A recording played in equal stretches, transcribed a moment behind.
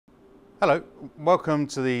Hello, welcome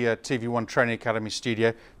to the tvONE Training Academy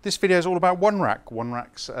studio. This video is all about ONErack.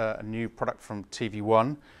 ONErack's a new product from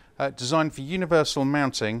tvONE designed for universal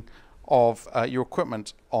mounting of your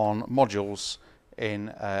equipment on modules in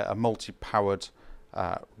a multi-powered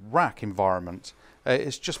rack environment.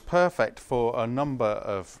 It's just perfect for a number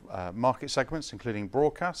of market segments, including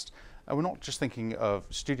broadcast. We're not just thinking of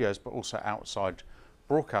studios, but also outside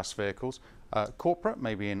broadcast vehicles. Corporate,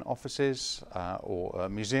 maybe in offices or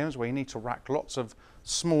museums where you need to rack lots of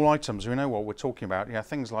small items. We know what we're talking about. You know,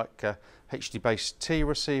 things like HD-based T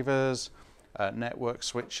receivers, network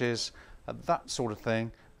switches, that sort of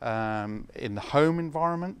thing. In the home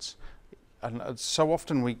environment, and so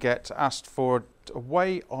often we get asked for a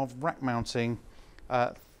way of rack mounting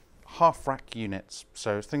half rack units.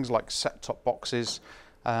 So things like set-top boxes,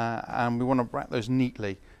 and we want to rack those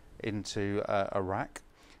neatly into a rack.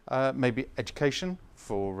 Maybe education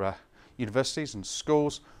for universities and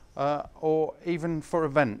schools, or even for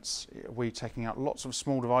events. We're taking out lots of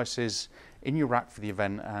small devices in your rack for the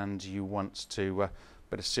event, and you want to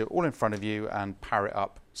better see it all in front of you and power it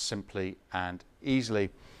up simply and easily.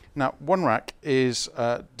 Now, ONErack is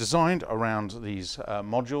designed around these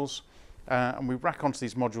modules, and we rack onto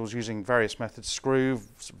these modules using various methods: screw,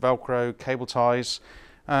 Velcro, cable ties,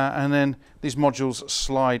 and then these modules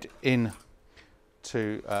slide in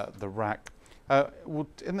to the rack.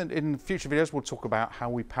 In future videos we'll talk about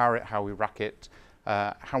how we power it, how we rack it,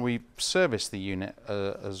 how we service the unit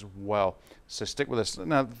as well. So stick with us.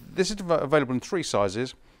 Now this is available in 3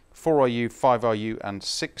 sizes: 4RU, 5RU and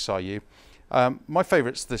 6RU. My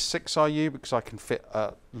favourite's the 6RU because I can fit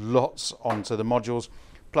lots onto the modules,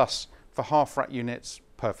 plus for half rack units,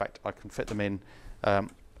 perfect, I can fit them in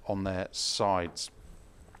on their sides.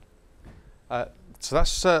 So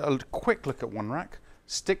that's a quick look at ONErack.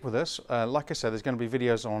 Stick with us. Like I said, there's going to be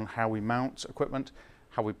videos on how we mount equipment,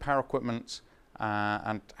 how we power equipment,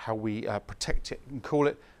 and how we protect it and cool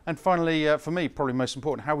it. And finally, for me, probably most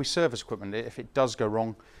important, how we service equipment. If it does go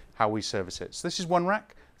wrong, how we service it. So this is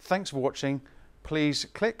ONErack. Thanks for watching. Please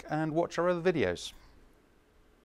click and watch our other videos.